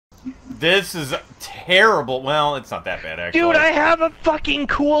This is terrible. Well, it's not that bad, actually. Dude, I have a fucking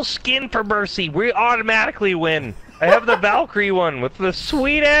cool skin for Mercy. We automatically win. I have the Valkyrie one with the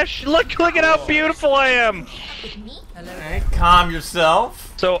sweet ass. Look at how beautiful I am. Alright, calm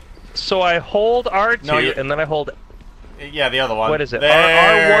yourself. So I hold R2 and then I hold. Yeah, the other one. What is it?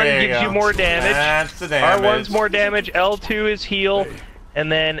 There R1 gives you more damage. That's the damage. R1's more damage. L2 is heal,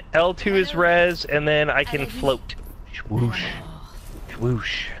 and then L2 is res, and then I can float. Swoosh,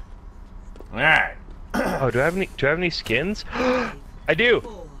 swoosh. All right. Oh, do I have any skins? I do.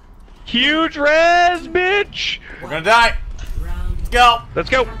 Huge res, bitch. We're gonna die. Let's go. Let's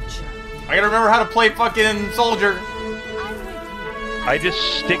go. I gotta remember how to play fucking soldier. I just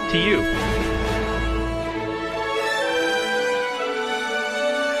stick to you.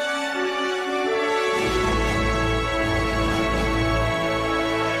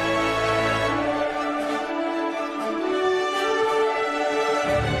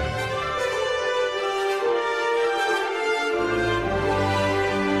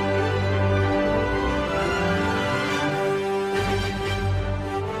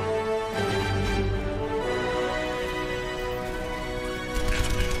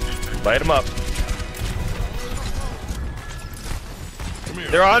 Light them up.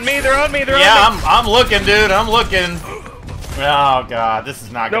 They're on me, they're on me, they're on me! Yeah, I'm looking, dude, I'm looking. Oh, God, this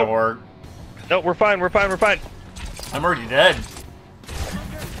is not gonna work. No, we're fine, we're fine, we're fine. I'm already dead.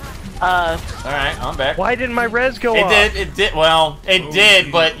 Alright, I'm back. Why didn't my res go off? It did, well, it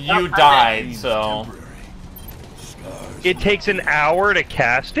did, but you died, so. It takes an hour to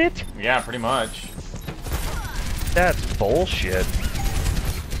cast it? Yeah, pretty much. That's bullshit.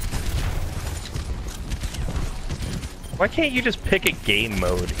 Why can't you just pick a game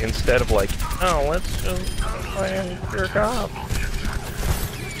mode instead of like, oh, let's just play and jerk off?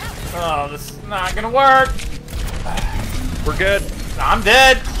 Oh, this is not gonna work. We're good. I'm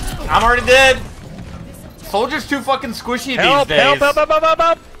dead. I'm already dead. Soldier's too fucking squishy these days.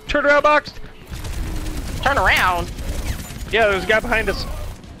 Help! Turn around, Boxed. Turn around? Yeah, there's a guy behind us.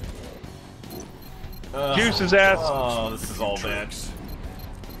 Juice his ass. Oh, this is all bad.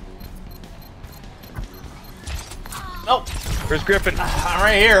 Nope. Where's Griffin? I'm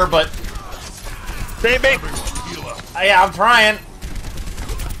right here, but... Save me! Yeah, I'm trying.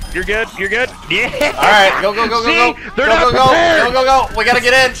 You're good, you're good. Yeah! Alright, go, go, go, go, go. They're go, not go, prepared. go, go, go, go. We gotta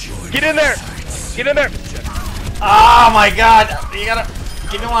get in. Get in there! Get in there! Oh my god. You gotta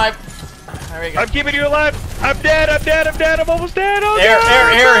keep me alive. There we go. I'm keeping you alive! I'm dead, I'm dead, I'm dead, I'm almost dead! Oh, Here,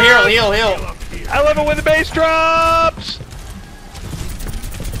 no! heal. I love it when the bass drops!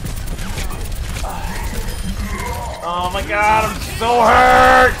 Oh my god, I'm so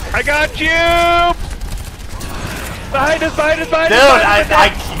hurt! I got you! Behind us, behind us, behind Dude, us!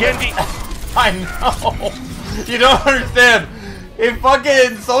 Genji! I know! You don't understand! If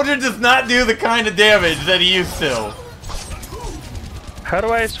fucking Soldier does not do the kind of damage that he used to. How do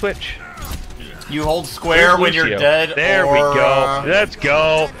I switch? You hold square when you're dead. There we go. Let's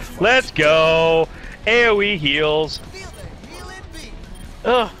go. Let's go. AoE heals.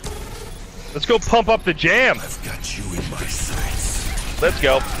 Ugh. Let's go pump up the jam. I've got you in my sights. Let's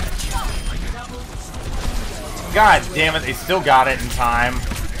go. God damn it, they still got it in time.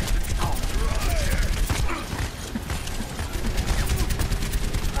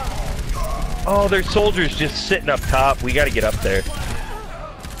 Oh, there's soldiers just sitting up top. We gotta get up there.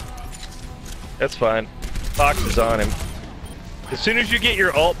 That's fine. Box is on him. As soon as you get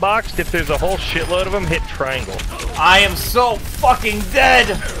your ult boxed, if there's a whole shitload of them, hit triangle. I am so fucking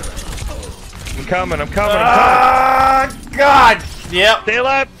dead! I'm coming, I'm coming, I'm coming! God! Yep. Stay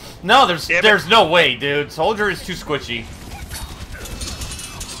alive! No, there's no way, dude. Soldier is too squishy.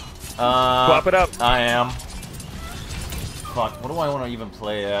 Swap it up. I am. Fuck, what do I want to even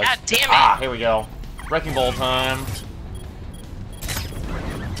play as? God damn it! Ah, here we go. Wrecking Ball time.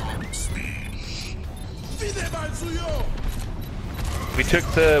 We took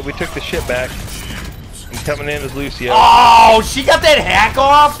the shit back. I'm coming in as Lucio. Oh, she got that hack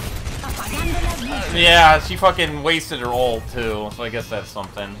off? Yeah, she fucking wasted her ult too, so I guess that's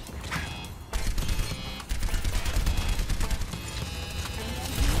something.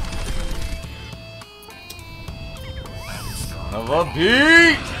 Son of a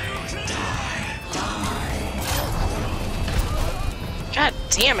beat! God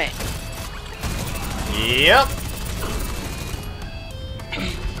damn it! Yep.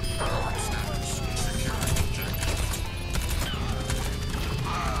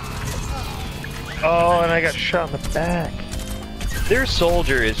 Oh, and I got shot in the back. Their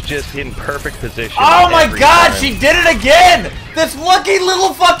soldier is just in perfect position. Oh my god, time. she did it again! This lucky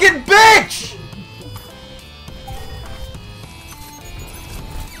little fucking bitch!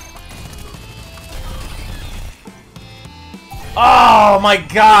 Oh my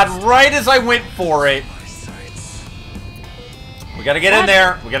god, right as I went for it. We gotta get in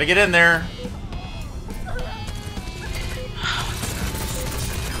there. We gotta get in there.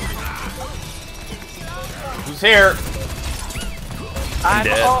 Who's here? I'm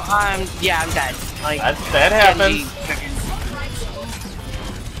dead. yeah, I'm dead. Like, That happens.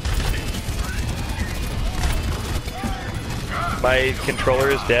 My controller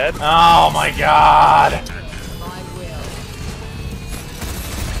is dead. Oh my god.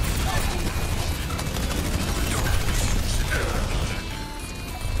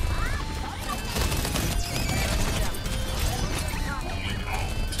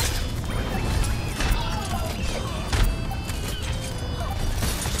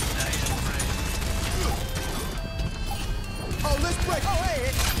 Oh, let's break. Oh, hey,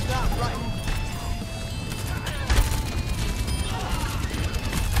 it's not right.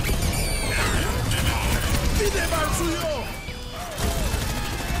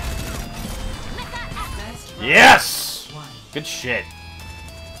 Yes! Good shit.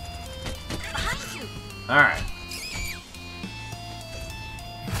 Alright.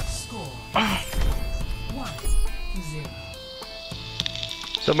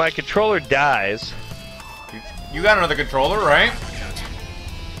 So my controller dies. You got another controller, right?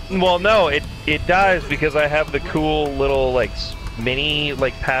 Well, no, it dies because I have the cool little like mini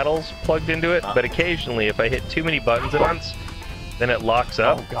like paddles plugged into it. But occasionally, if I hit too many buttons at once, then it locks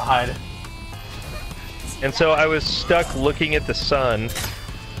up. Oh god. And so I was stuck looking at the sun,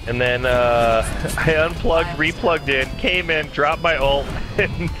 and then I unplugged, replugged in, came in, dropped my ult,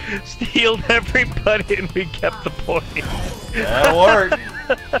 and stealed everybody, and we kept the point. That'll work.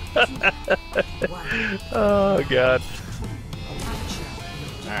 Oh god.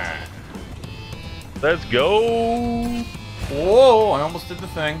 Alright. Let's go. Whoa, I almost did the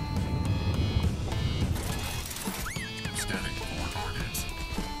thing.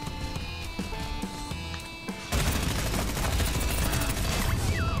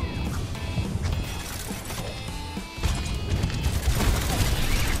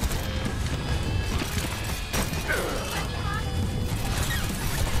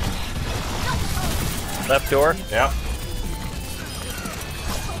 Left door. Yep.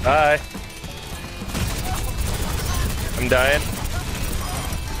 Bye. I'm dying.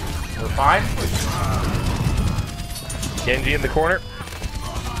 We're fine. Genji in the corner.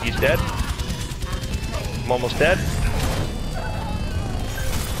 He's dead. I'm almost dead.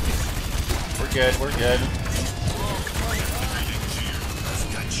 We're good, we're good.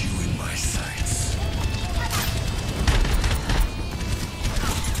 I've got you in my sights.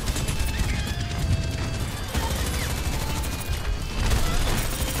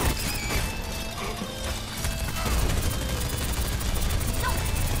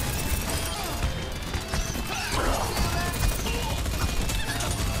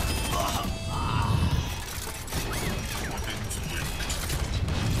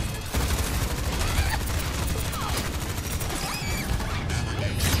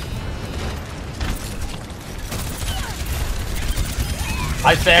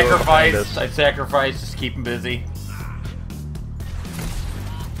 I sacrificed, just keep him busy.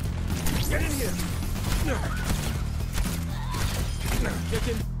 Get in here. Get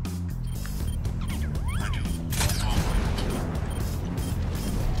in.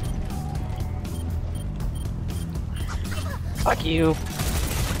 fuck you.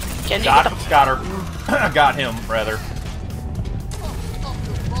 Can you Got get him, got her. Got him, rather.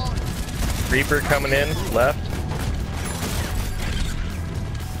 Reaper coming in, left.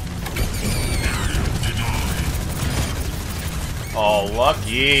 Oh,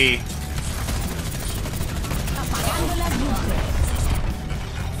 lucky.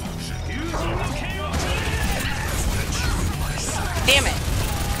 Damn it.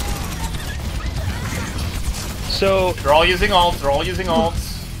 So They're all using ults, they're all using ults.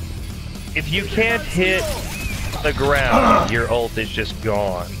 if you can't hit the ground, your ult is just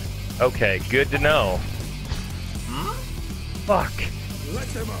gone. Okay, good to know. Fuck. Let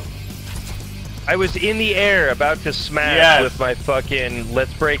them out. I was in the air about to smash Yes. with my fucking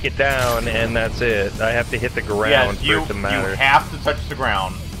let's break it down, and that's it. I have to hit the ground Yes, for you it to matter. have to touch the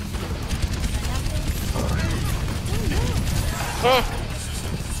ground.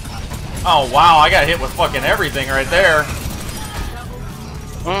 Oh wow, I got hit with fucking everything right there.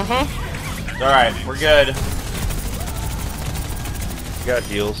 Mm-hmm. Alright, we're good. Got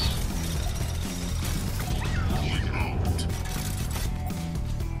heals.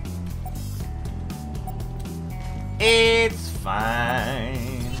 It's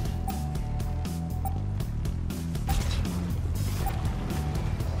fine.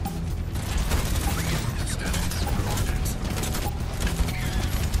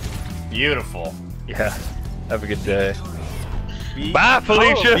 Beautiful. Yeah. Have a good day. Bye,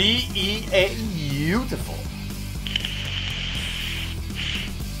 Felicia. B-E-A. Beautiful.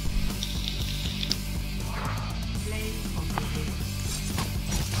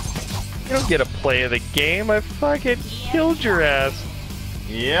 You don't get a play of the game. I fucking killed your ass.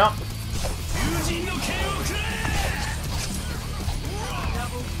 Yep.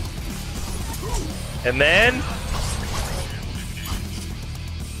 And then...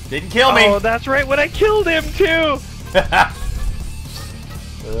 Didn't kill me. Oh, that's right, when I killed him, too! I'm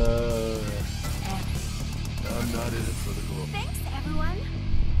not in it for the glory. Thanks, everyone.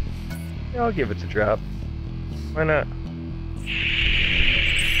 Yeah, I'll give it a drop. Why not?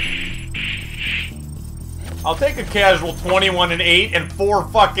 I'll take a casual 21 and 8 and 4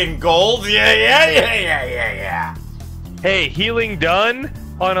 fucking golds. Yeah. Hey, healing done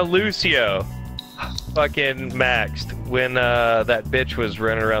on a Lucio. Fucking maxed when that bitch was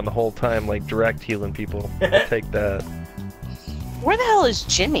running around the whole time like direct healing people. I'll take that. Where the hell is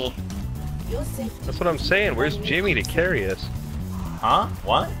Jimmy? That's what I'm saying. Where's Jimmy to carry us? Huh?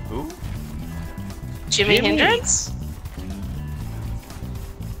 What? Who? Jimmy Jimmy. Hendrix?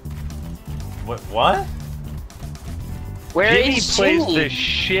 What? Where Jimmy is plays Jimmy? the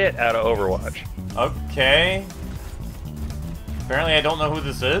shit out of Overwatch. Okay. Apparently I don't know who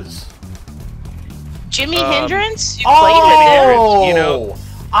this is. Jimmy Hendrix? You Oh! You know,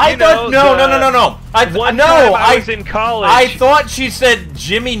 I you thought know, no. One time I was in college. I thought she said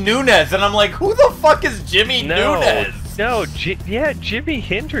Jimmy Nunes, and I'm like, who the fuck is Jimmy Nunes? No, yeah, Jimmy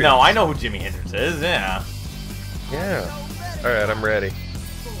Hendrix. No, I know who Jimmy Hendrix is. Yeah. Yeah. All right, I'm ready.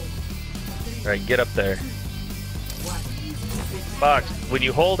 All right, get up there. Box. When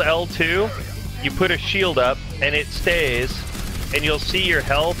you hold L2, you put a shield up, and it stays, and you'll see your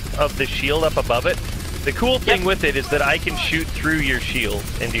health of the shield up above it. The cool thing with it is that I can shoot through your shield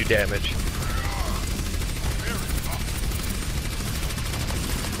and do damage.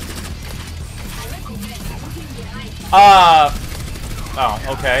 Oh,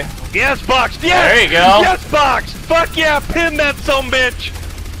 okay. Yes, Box! Yes! There you go. Yes, Box! Fuck yeah! Pin that sumbitch!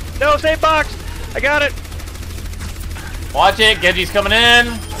 No, say Box! I got it! Watch it. Genji's coming in.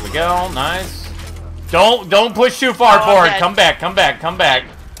 There we go. Nice. Don't push too far Oh, forward. okay. Come back.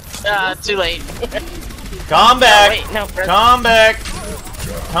 Too late. Come back. wait, no, first. Come back.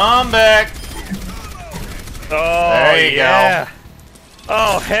 Come back. Oh, There you yeah.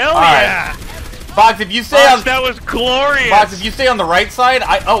 Oh, hell right. yeah! Box, if you stay Box, on that was glorious! Box, if you stay on the right side,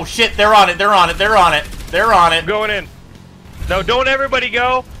 oh shit, they're on it. I'm going in. No, don't everybody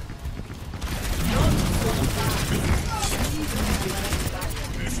go.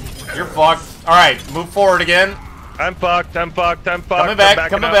 You're fucked. Alright, move forward again. I'm fucked. Coming I'm back, backing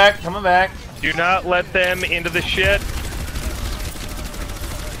coming up. back, coming back. Do not let them into the shit.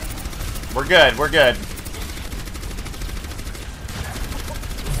 We're good, we're good.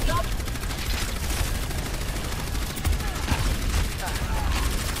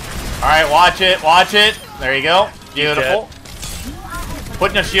 Alright, watch it. There you go. Beautiful.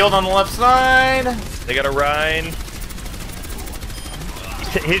 Putting a shield on the left side. They got a Rhine.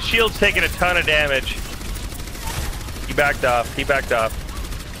 His shield's taking a ton of damage. He backed off.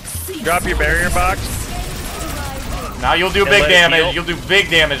 Drop your barrier box. Now you'll do And big let it damage. heal. You'll do big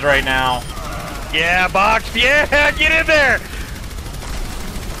damage right now. Yeah, Box. Yeah, get in there.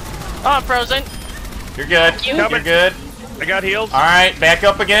 Oh, I'm frozen. You're good. You- You're good. I got healed. Alright, back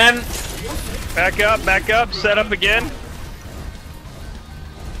up again. Back up. Set up again.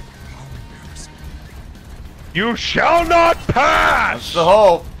 You shall not pass. That's the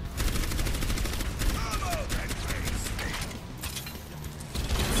hope.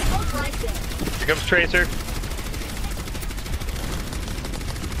 Here comes Tracer.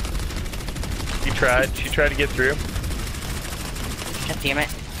 She tried to get through. God damn it.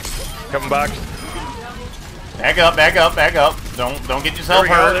 Coming Box. Back up. Don't get yourself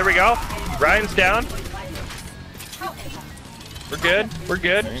hurt. There we go. Ryan's down. We're good.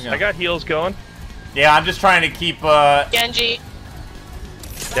 There you go. I got heals going. Yeah, I'm just trying to keep Genji.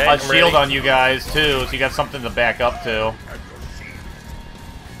 Okay, a I'm shield ready. on you guys too, so you got something to back up to.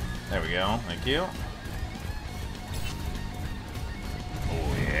 There we go. Thank you.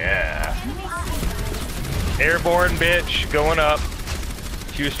 Oh yeah. Airborne bitch going up.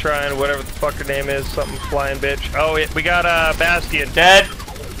 She was trying whatever the fuck her name is, something flying bitch. Oh, we got Bastion. Dead.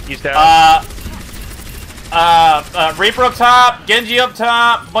 He's down. Reaper up top, Genji up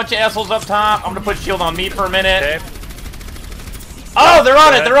top, bunch of assholes up top. I'm gonna put shield on me for a minute. Okay, Oh, they're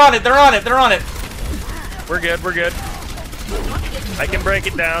on it. Good. They're on it. we're good. I can break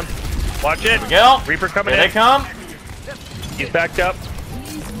it down. Watch it. There we go. Reaper coming Here in. they come. He's backed up.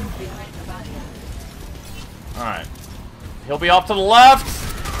 Alright. He'll be off to the left.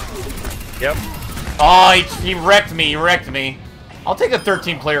 Yep. Oh, he wrecked me. He wrecked me. I'll take a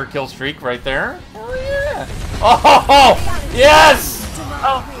 13-player kill streak right there. Hell yeah. Oh, yes!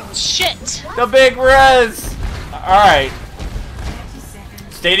 Oh, shit! The big res! Alright.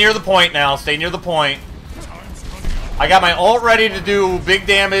 Stay near the point now. Stay near the point. I got my ult ready to do big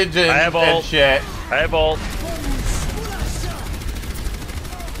damage and shit. I have ult.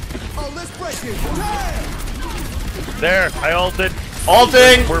 Oh, let's break it. Damn! There, I ulted.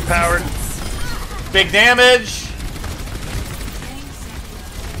 Ulting! We're powered. Big damage.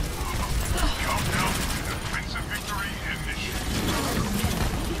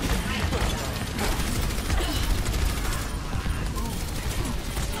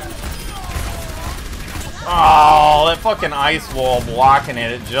 Oh, that fucking ice wall blocking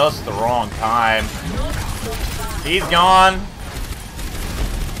it at just the wrong time. He's gone.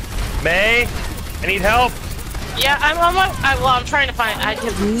 May, I need help. Yeah, I'm trying to find. I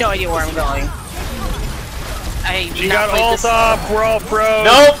have no idea where I'm going. You got ult off. We're all froze.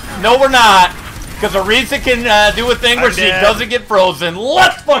 Nope. No, we're not. Because Arisa can do a thing where she doesn't get frozen.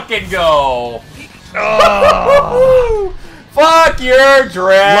 Let's fucking go. Oh. Fuck your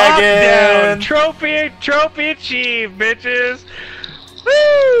dragon. Lockdown. Trophy achieved, bitches.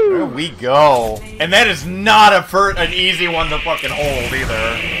 Woo. There we go. And that is not an easy one to fucking hold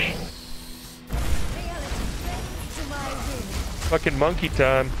either. Fucking monkey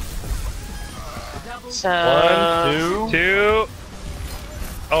time. So 1, 2.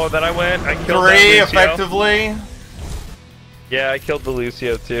 Oh, then I went. I killed 3 that Lucio. effectively. Yeah, I killed the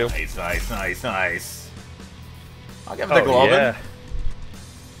Lucio too. Nice, nice, nice, nice. I'll give it the glove. Yeah.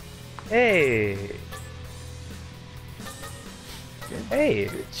 Hey. Hey.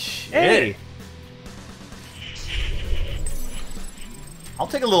 Hey. I'll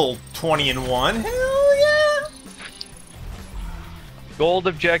take a little 20-1. Hell yeah. Gold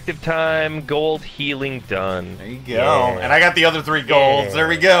objective time, gold healing done. There you go. Yeah. And I got the other 3 golds. Yeah. There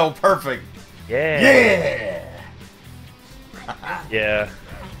we go. Perfect. Yeah. Yeah. Yeah.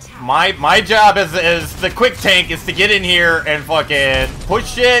 My job as the quick tank is to get in here and fucking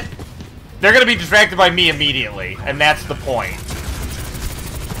push shit. They're gonna be distracted by me immediately, and that's the point.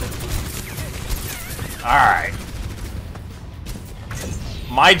 Alright.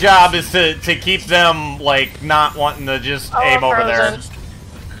 My job is to keep them, like, not wanting to just aim over there.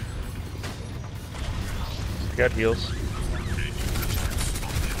 I got heals.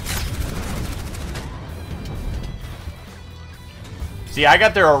 See, I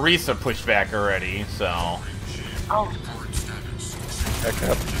got their Orisa pushed back already, so... Oh. Back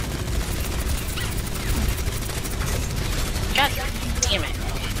up. God damn it.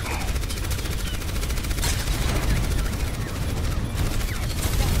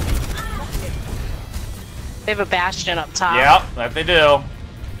 They have a bastion up top. Yep, that they do.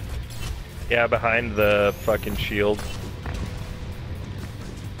 Yeah, behind the fucking shield.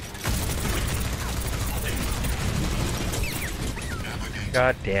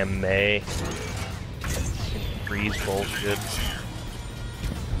 God damn May. Freeze bullshit.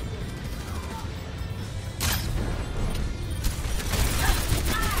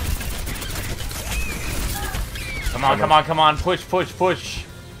 Come on, come on, come on. Push, push, push.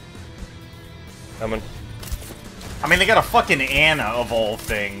 Coming. I mean, they got a fucking Anna of all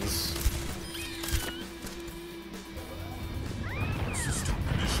things.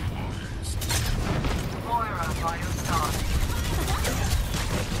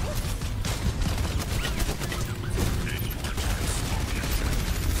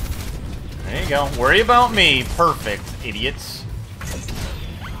 There you go. Worry about me. Perfect, idiots.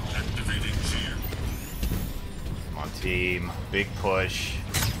 Come on, team. Big push.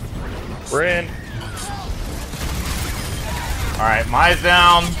 We're in. Alright, Mai's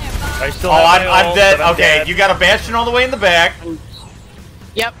down. I still Oh, have my I'm ult, dead. but I'm Okay, dead. you got a Bastion all the way in the back.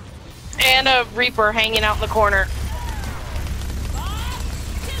 Yep. And a Reaper hanging out in the corner.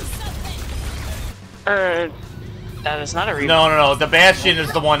 That is not a Reaper. No, no, no. The Bastion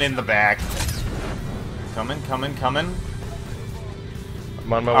is the one in the back. Coming, coming, coming.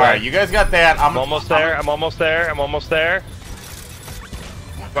 I'm on my way. Alright, you guys got that. I'm almost there. I'm almost there. I'm almost there.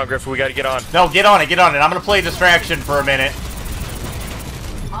 Come on, Griffin. We gotta get on. No, get on it, get on it. I'm gonna play distraction for a minute.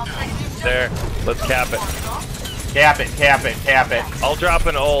 There. Let's cap it. Cap it, cap it, cap it. I'll drop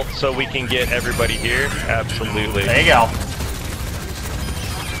an ult so we can get everybody here. Absolutely. There you go.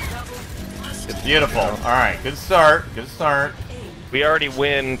 Beautiful. Alright, good start. Good start. We already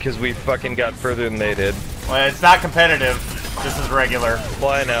win because we fucking got further than they did. Well, it's not competitive. This is regular. Well,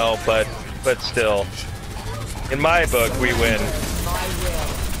 I know, but still. In my book, we win.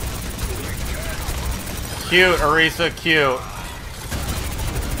 Cute, Orisa, cute.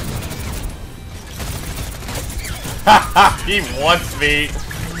 Haha, he wants me.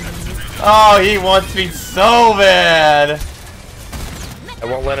 Oh, he wants me so bad. I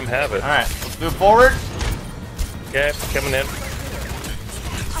won't let him have it. Alright, let's move forward. Okay, coming in.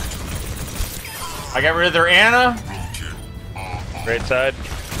 I got rid of their Ana. Right side.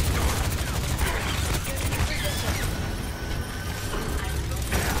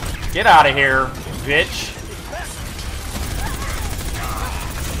 Get out of here, bitch.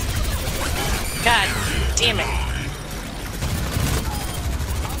 God damn it.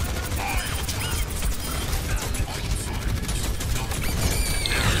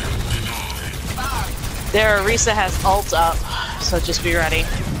 There, Orisa has ult up, so just be ready.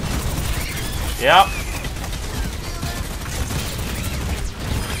 Yep.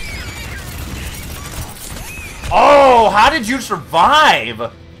 Oh, how did you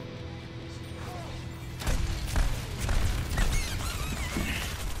survive?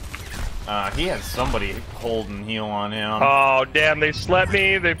 He has somebody holding heal on him. Oh, damn, they slept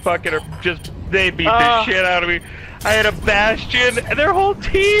me. They fucking are just, they beat the shit out of me. I had a Bastion and their whole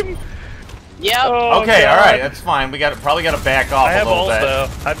team. Yep. Oh, okay, God. alright, that's fine. We probably got to back off a little bit. I have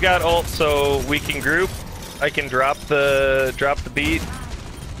ult, though. I've got ult, so we can group. I can drop the beat.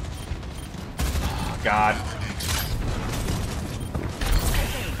 Oh, God.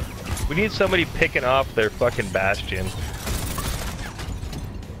 We need somebody picking off their fucking Bastion.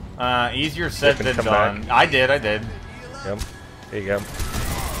 Easier said than come done. back. I did. Yep. There you go.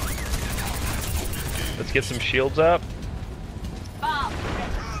 Let's get some shields up.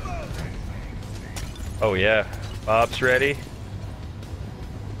 Oh yeah, Bob's ready.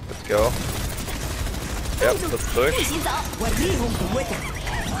 Let's go. Yep, let's push.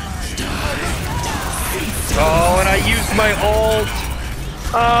 Oh, and I used my ult.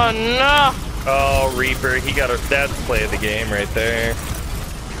 Oh no! Oh, Reaper, he got that's play of the game right there.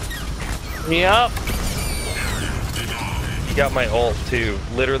 Yep. He got my ult too,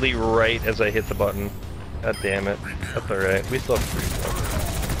 literally right as I hit the button. God damn it. That's alright. We still have 3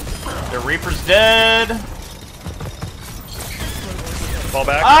 points. The Reaper's dead. Fall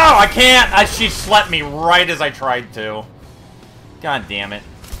back. Oh, I can't! She slept me right as I tried to. God damn it.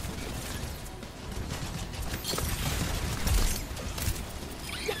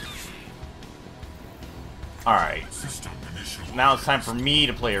 Alright. Now it's time for me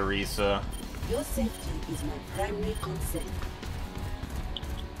to play Orisa. Your safety is my primary concern.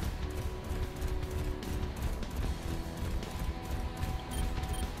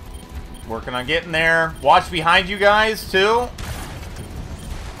 Working on getting there. Watch behind you guys, too.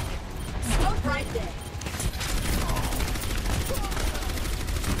 Stop right there.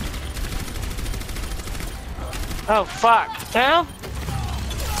 Oh fuck. Now?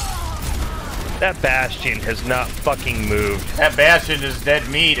 That Bastion has not fucking moved. That Bastion is dead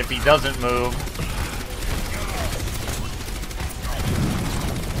meat if he doesn't move.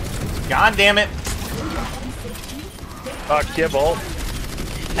 God damn it. Fuck, do you have ult?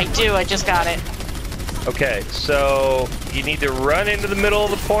 I do, I just got it. Okay, so you need to run into the middle of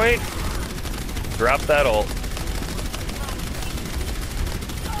the point. Drop that ult.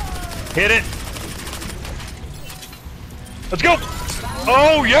 Hit it. Let's go.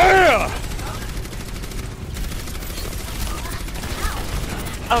 Oh yeah!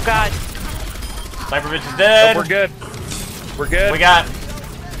 Oh god. Sniper bitch is dead. Nope, we're good. We're good. We got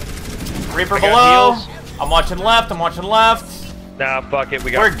Reaper below. I'm watching left. I'm watching left. Nah, fuck it.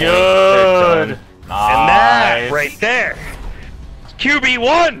 We got. We're good. Nice. Nice. And that right there,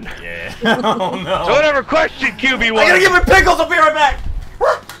 QB1. Yeah. Oh no. So whatever question QB1. I gotta give me pickles. I'll be right back.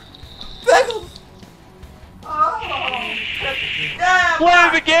 Pickles. Oh. Yeah. Play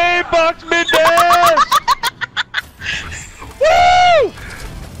the game, BoxedMindes. Woo!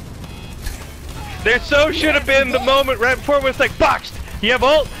 There so should have been the moment right before it was like, boxed. You have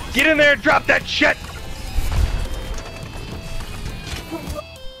ult? Get in there and drop that shit.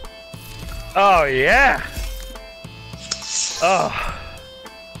 Oh yeah. Oh,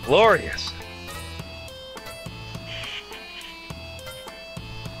 glorious.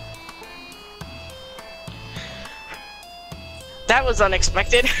 That was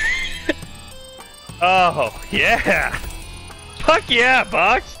unexpected. Oh yeah. Fuck yeah,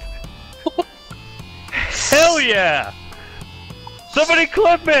 Box. Hell yeah. Somebody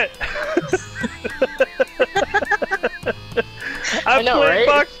clip it. I know, right?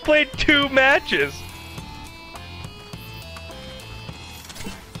 Box played 2 matches.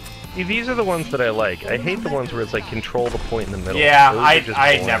 See, these are the ones that I like. I hate the ones where it's like control the point in the middle. Yeah, Those are just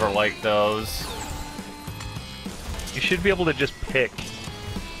I boring. never liked those. You should be able to just pick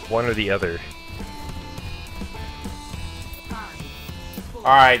one or the other.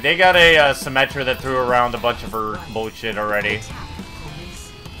 Alright, they got a Symmetra that threw around a bunch of her bullshit already.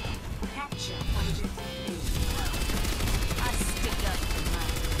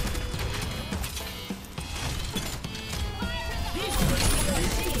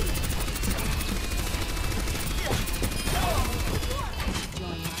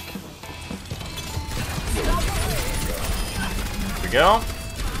 Here we go.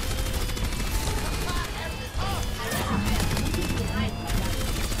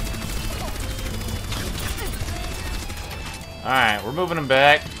 Alright, we're moving him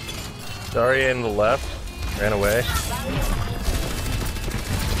back. Sorry, in the left. Ran away.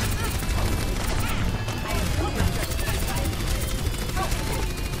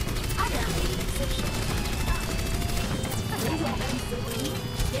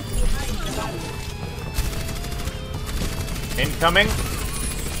 Incoming.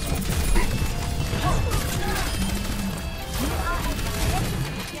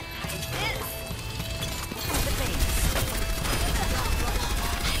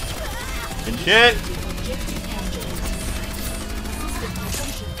 Good shit.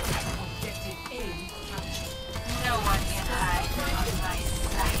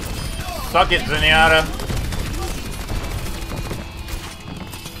 Suck it, Zenyatta.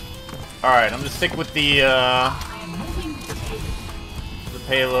 Alright, I'm gonna stick with the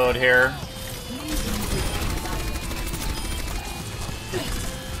payload here.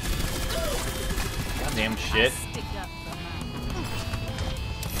 Goddamn shit.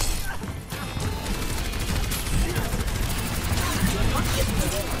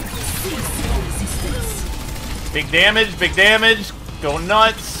 Big damage, go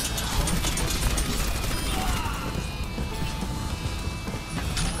nuts.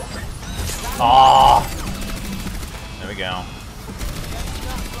 Aww. There we go.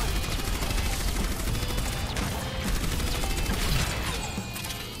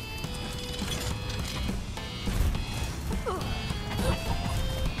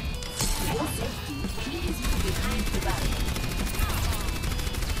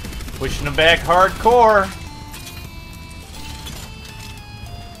 Pushing him back hardcore.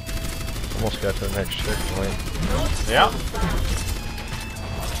 Almost got to the next checkpoint. Yep.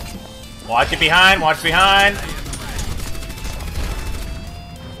 Watch it behind, watch behind.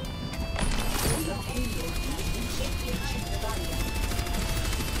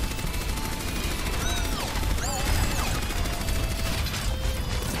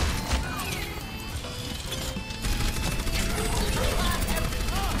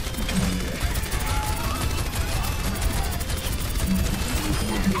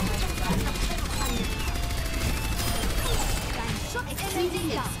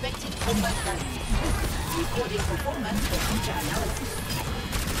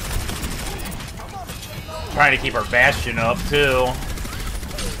 Trying to keep our Bastion up, too.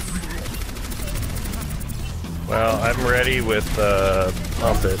 Well, I'm ready with,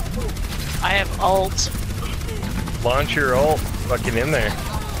 pump it. I have ult. Launch your ult. Fucking in there.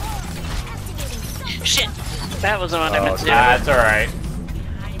 Shit! That was the one I meant to do. That's alright.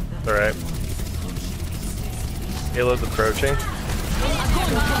 Alright. Payload's approaching.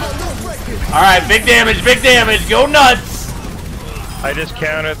 Alright, big damage, go nuts! I just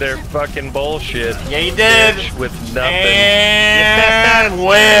countered their fucking bullshit. Yeah, you did. With nothing. And win.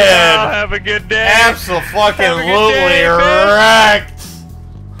 Oh, have a good day. Absolutely wrecked.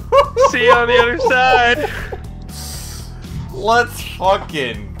 See you on the other side. Let's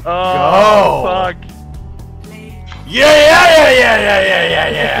fucking go. Fuck. Yeah.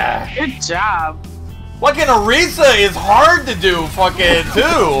 Good job. Fucking Orisa is hard to do fucking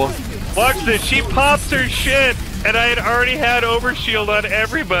too. Watch this. She pops her shit. And I had already had overshield on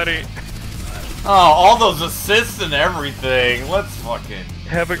everybody. Oh, all those assists and everything. Let's fucking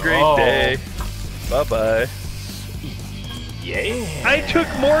have a great day. Bye-bye. Yeah. I took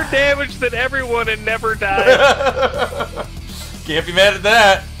more damage than everyone and never died. Can't be mad at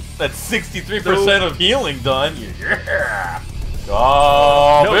that. That's 63% of healing done. Yeah.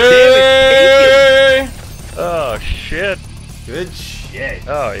 Oh, no damage taken. Oh, shit. Good shit.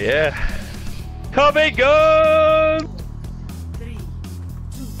 Oh, yeah. Come and go! 3, 2,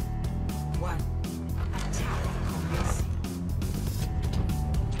 1. Attack.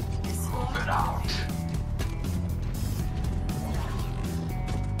 Get out.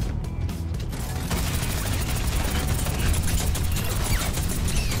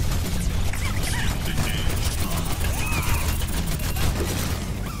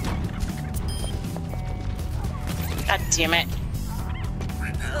 God damn it.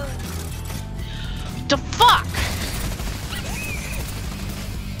 The fuck?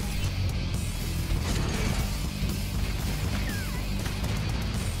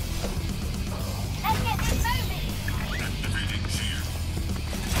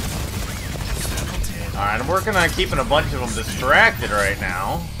 Alright, I'm working on keeping a bunch of them distracted right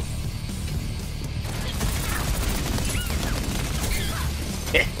now.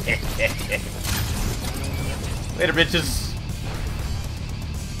 Later, bitches.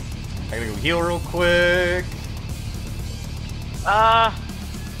 I gotta go heal real quick.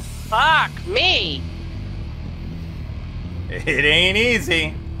 Fuck me. It ain't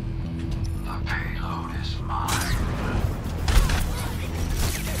easy. The payload is mine.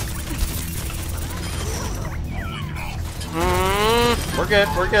 We're good,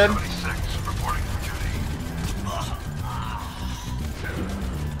 we're good. 26 reporting for duty.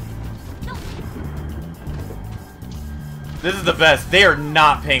 This is the best. They are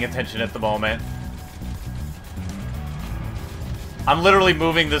not paying attention at the moment. I'm literally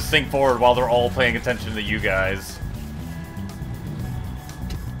moving this thing forward while they're all paying attention to you guys.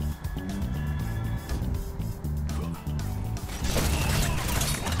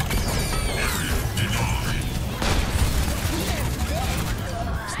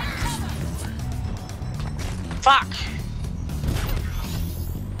 Fuck.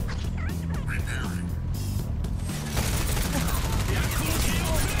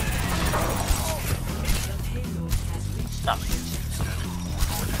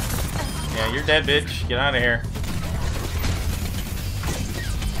 Yeah, you're dead, bitch. Get out of here.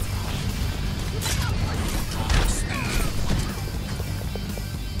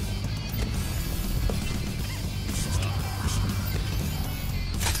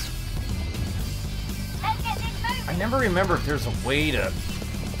 I never remember if there's a way to...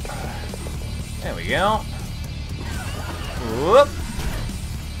 There we go. Whoop.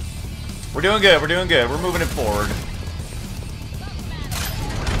 We're doing good, we're doing good. We're moving it forward.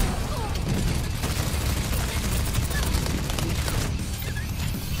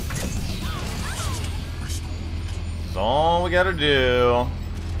 That's all we gotta do.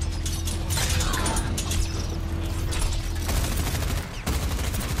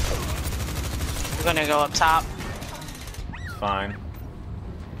 We're gonna go up top. It's fine.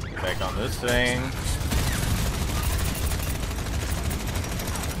 Back on this thing.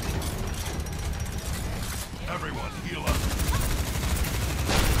 Everyone, heal up.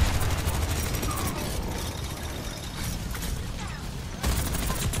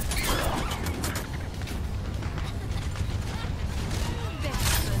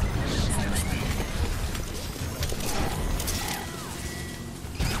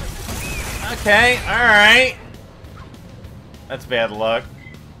 Okay, alright. That's bad luck.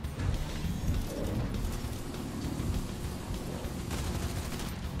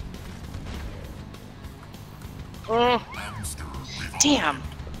 Damn.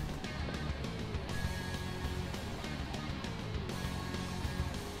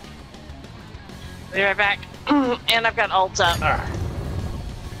 Be right back. And I've got ult up. Alright.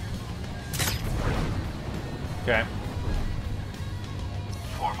 Okay.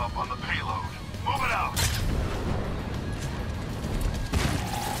 Form up on the payload. Move it out.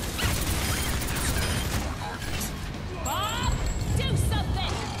 Bob, do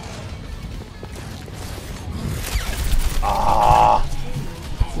something. Ah.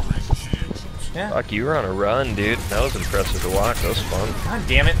 Yeah. Fuck, you were on a run, dude. That was impressive to watch. That was fun. God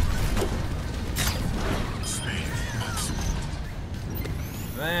damn it.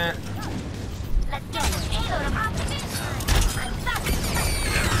 That.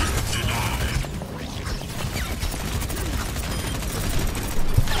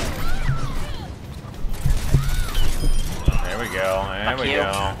 There we go. There we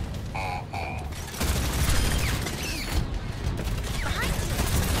go.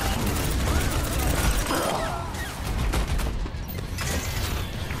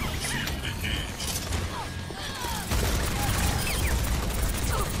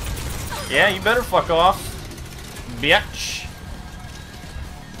 Yeah, you better fuck off, bitch.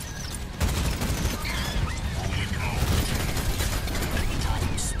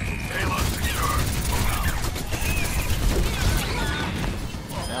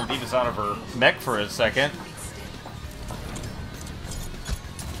 Now beat us out of her mech for a second.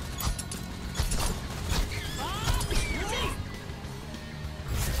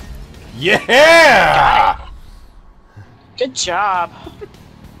 Yeah! Good job.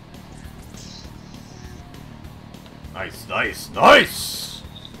 Nice, nice, nice!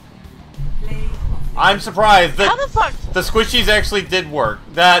 I'm surprised that How the fuck? the squishies actually did work.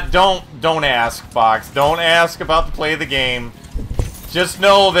 That don't ask, Box. Don't ask about the play of the game. Just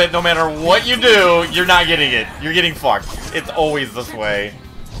know that no matter what you do, you're not getting it. You're getting fucked. It's always this way.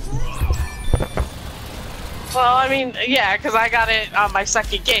 Well, I mean, yeah, because I got it on my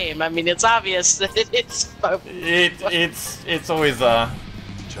second game. I mean, it's obvious that it's... It's always Job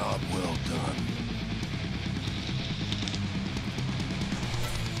well done.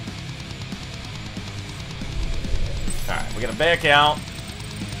 Alright, we're gonna back out.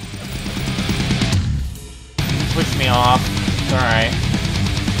 Push me off. It's alright.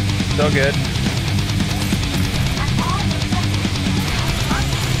 So good.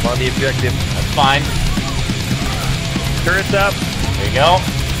 I'm on the objective. That's fine. Turret's up. There you go.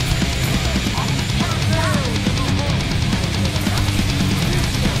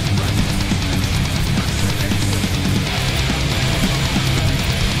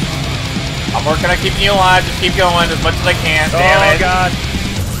 I'm working on keeping you alive. Just keep going as much as I can. Damn it. Oh, God.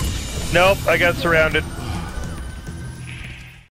 Nope, I got surrounded.